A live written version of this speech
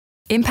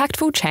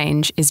Impactful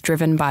change is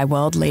driven by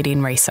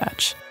world-leading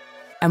research,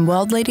 and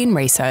world-leading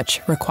research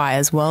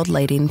requires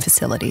world-leading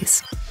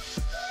facilities.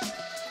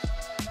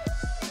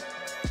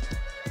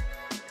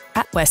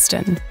 At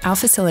Western, our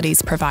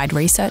facilities provide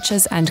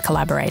researchers and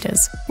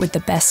collaborators with the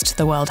best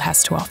the world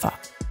has to offer,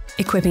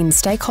 equipping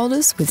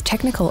stakeholders with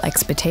technical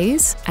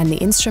expertise and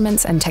the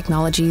instruments and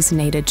technologies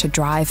needed to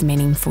drive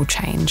meaningful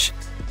change.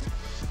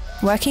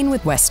 Working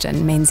with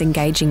Western means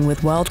engaging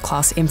with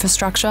world-class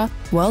infrastructure,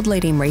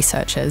 world-leading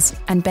researchers,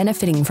 and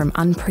benefiting from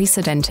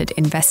unprecedented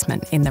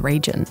investment in the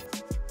region.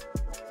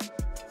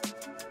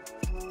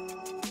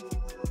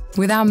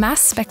 With our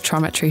mass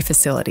spectrometry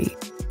facility,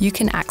 you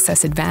can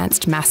access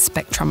advanced mass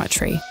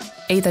spectrometry,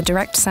 either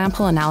direct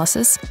sample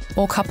analysis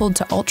or coupled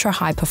to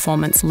ultra-high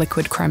performance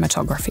liquid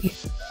chromatography.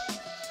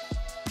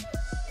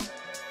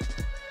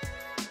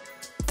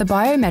 The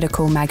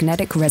Biomedical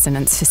Magnetic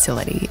Resonance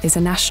Facility is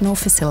a national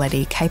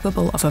facility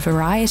capable of a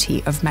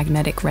variety of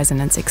magnetic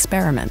resonance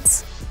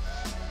experiments.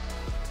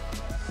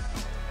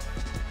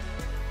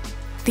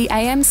 The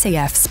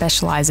AMCF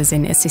specialises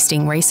in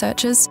assisting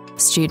researchers,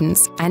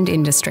 students and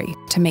industry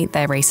to meet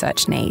their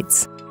research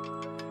needs.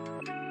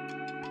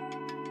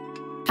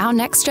 Our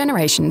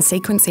next-generation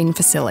sequencing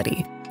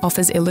facility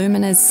offers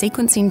Illumina's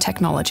sequencing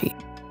technology.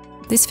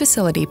 This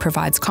facility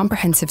provides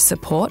comprehensive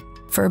support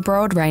for a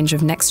broad range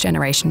of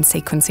next-generation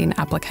sequencing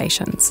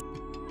applications.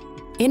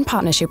 In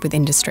partnership with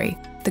industry,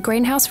 the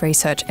Greenhouse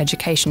Research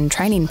Education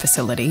Training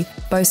Facility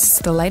boasts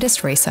the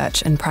latest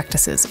research and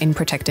practices in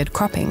protected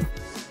cropping.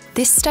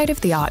 This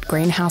state-of-the-art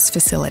greenhouse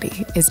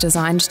facility is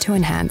designed to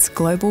enhance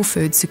global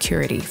food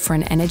security for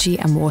an energy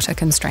and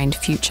water-constrained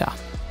future.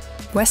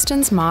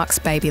 Western's Mark's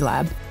Baby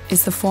Lab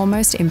is the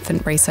foremost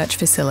infant research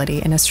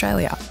facility in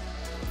Australia.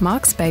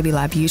 Mark's Baby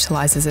Lab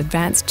utilises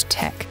advanced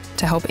tech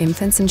to help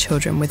infants and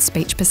children with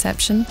speech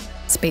perception,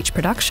 speech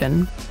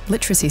production,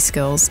 literacy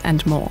skills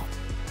and more.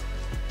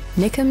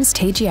 NICM's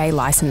TGA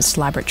licensed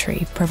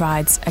laboratory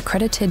provides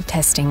accredited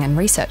testing and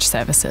research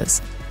services,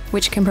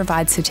 which can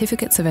provide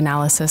certificates of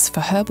analysis for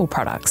herbal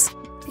products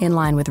in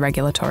line with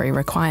regulatory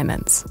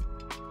requirements.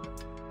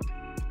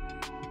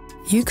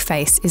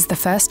 UKFACE is the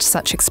first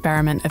such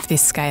experiment of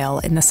this scale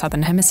in the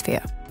Southern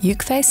Hemisphere.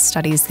 UKFACE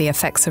studies the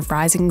effects of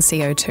rising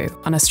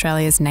CO2 on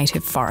Australia's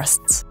native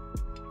forests.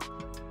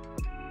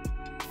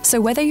 So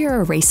whether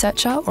you're a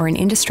researcher or an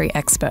industry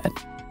expert,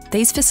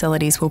 these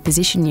facilities will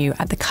position you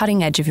at the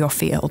cutting edge of your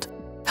field,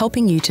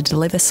 helping you to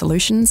deliver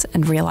solutions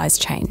and realise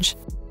change.